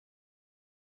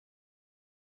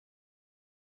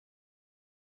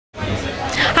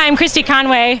I'm Christy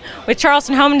Conway with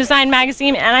Charleston Home and Design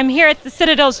Magazine, and I'm here at the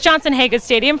Citadel's Johnson Haygood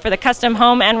Stadium for the Custom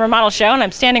Home and Remodel Show, and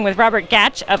I'm standing with Robert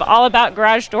Gatch of All About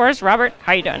Garage Doors. Robert,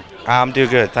 how are you doing? I'm doing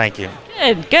good, thank you.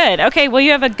 Good, good. Okay, well,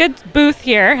 you have a good booth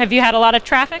here. Have you had a lot of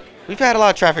traffic? We've had a lot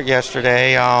of traffic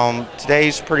yesterday.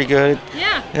 Today's pretty good.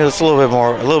 Yeah. It was a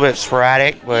little bit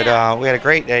sporadic, but we had a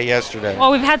great day yesterday.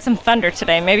 Well, we've had some thunder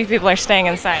today. Maybe people are staying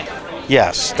inside.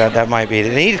 Yes, that might be.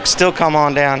 They need to still come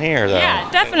on down here, though. Yeah,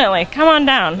 definitely. Come on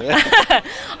down. All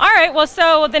right, well,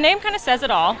 so the name kind of says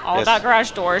it all Yes. about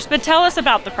garage doors, but tell us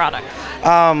about the product.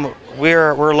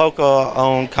 We're a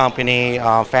local-owned company,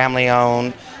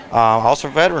 family-owned, also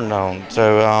veteran-owned.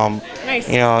 So, Nice.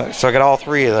 you know, so I got all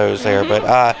three of those there.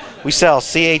 But we sell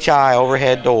CHI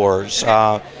overhead doors.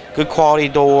 Good quality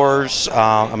doors,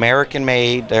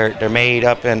 American-made. They're made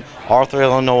up in Arthur,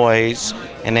 Illinois,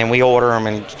 and then we order them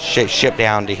and ship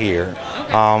down to here.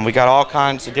 Okay. We got all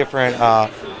kinds of different,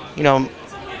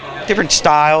 different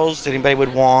styles that anybody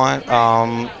would want.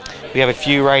 We have a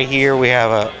few right here. We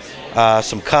have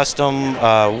some custom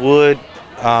wood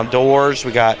doors.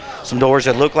 We got some doors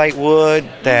that look like wood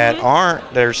that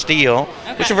aren't. They're steel,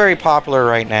 which are very popular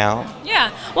right now. Yeah.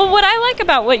 Well, what I like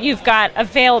about what you've got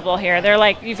available here, they're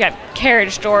like, you've got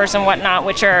carriage doors and whatnot,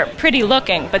 which are pretty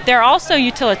looking, but they're also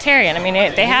utilitarian. I mean,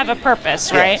 they have a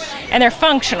purpose, right? Yes. And they're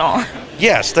functional.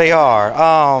 Yes, they are.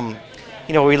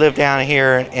 You know, we live down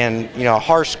here in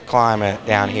harsh climate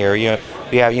down here.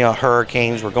 We have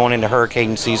hurricanes. We're going into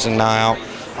hurricane season now.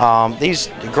 These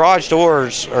garage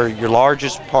doors are your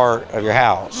largest part of your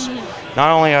house. Not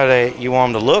only are you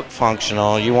want them to look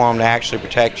functional, you want them to actually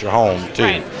protect your home too.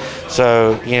 Right.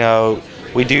 So,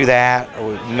 we do that.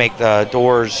 We make the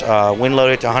doors wind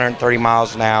loaded to 130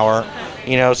 miles an hour.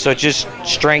 So it just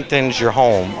strengthens your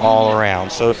home all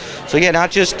around. So yeah,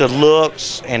 not just the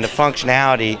looks and the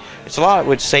functionality. It's a lot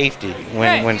with safety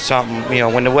when something,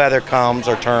 when the weather comes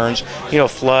or turns,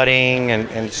 flooding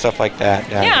and stuff like that.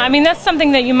 Yeah, I mean, that's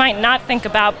something that you might not think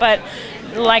about, but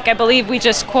like I believe we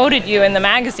just quoted you in the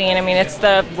magazine, I mean, it's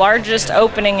the largest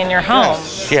opening in your home.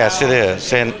 Yes, it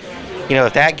is. And,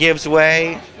 if that gives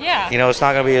way, it's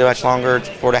not going to be much longer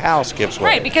before the house gives way.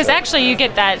 Right, because actually you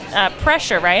get that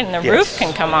pressure, right, and the roof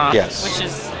can come off, which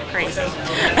is crazy.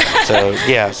 So,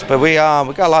 yes, but we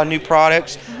got a lot of new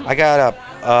products. I got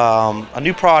a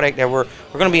new product that we're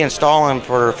going to be installing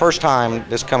for the first time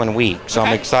this coming week, so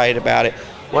I'm excited about it.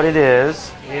 What it is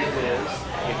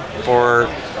for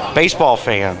baseball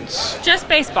fans. Just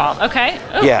baseball, okay.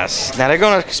 Ooh. Yes. Now they're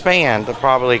going to expand to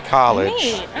probably college.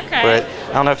 Neat. Okay. But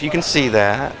I don't know if you can see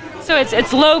that. So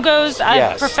it's logos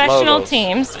of professional logos.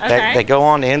 Teams. Okay. They go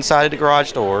on the inside of the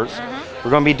garage doors. We're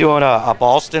going to be doing a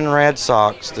Boston Red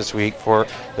Sox this week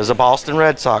there's a Boston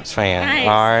Red Sox fan. Nice.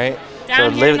 All right.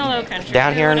 Down here in the low country.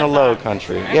 Down here in the low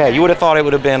country. Okay. Yeah, you would have thought it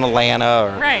would have been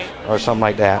Atlanta or something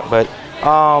like that. But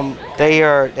they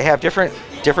have different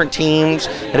teams.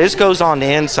 And this goes on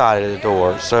the inside of the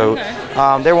door. So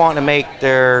they're wanting to make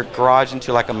their garage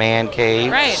into like a man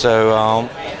cave. Right. So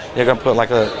they're going to put like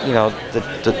the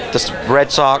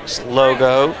Red Sox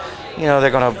logo.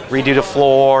 They're going to redo the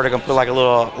floor. They're going to put like a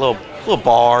little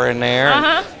bar in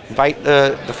there. Invite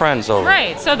the friends over.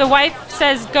 Right. So the wife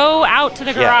says, "Go out to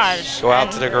the garage." Yes, go out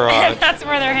to the garage. And that's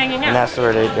where they're hanging out. And that's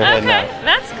where they're heading out. Okay,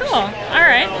 that's cool. All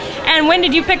right. And when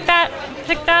did you pick that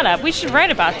up? We should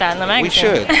write about that in the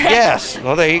magazine. We should. Yes.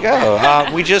 Well, there you go.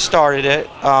 We just started it.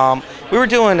 We were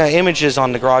doing images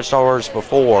on the garage doors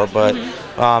before, but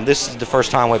this is the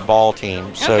first time with ball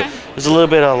teams. So there's a little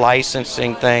bit of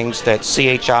licensing things that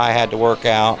CHI had to work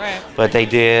out, but they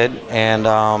did. And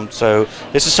so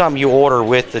this is something you order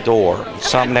with the door. It's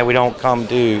something that we don't come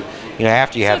do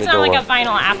after you have the door. So it's not like a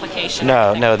vinyl application?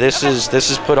 No. This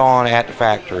is put on at the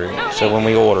factory. So when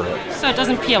we order it. So it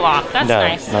doesn't peel off. That's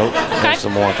nice. No. That's the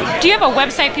warranty. Do you have a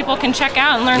website people can check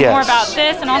out and learn more about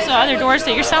this and also other doors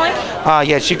that you're selling?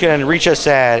 Yes, you can reach us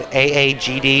at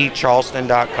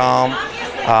aagdcharleston.com.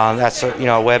 That's a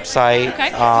website.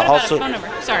 Okay. What about a phone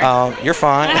number? Sorry. You're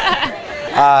fine.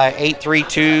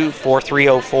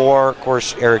 832-4304. Of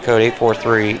course, area code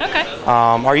 843. Okay.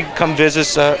 Or you can come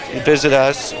visit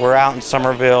us. We're out in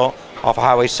Somerville off of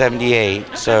Highway 78.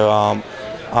 Okay. So,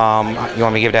 you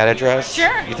want me to give that address?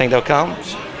 Sure. You think they'll come?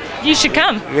 You should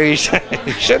come. You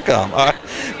should come.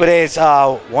 But it's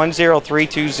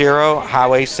 10320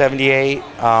 Highway 78,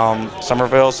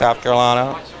 Somerville, South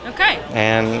Carolina. Okay.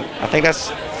 And I think that's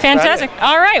fantastic.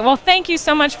 All right. Well, thank you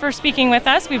so much for speaking with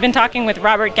us. We've been talking with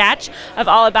Robert Gatch of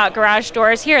All About Garage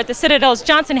Doors here at the Citadel's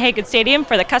Johnson Haygood Stadium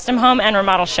for the Custom Home and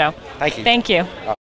Remodel Show. Thank you. Thank you.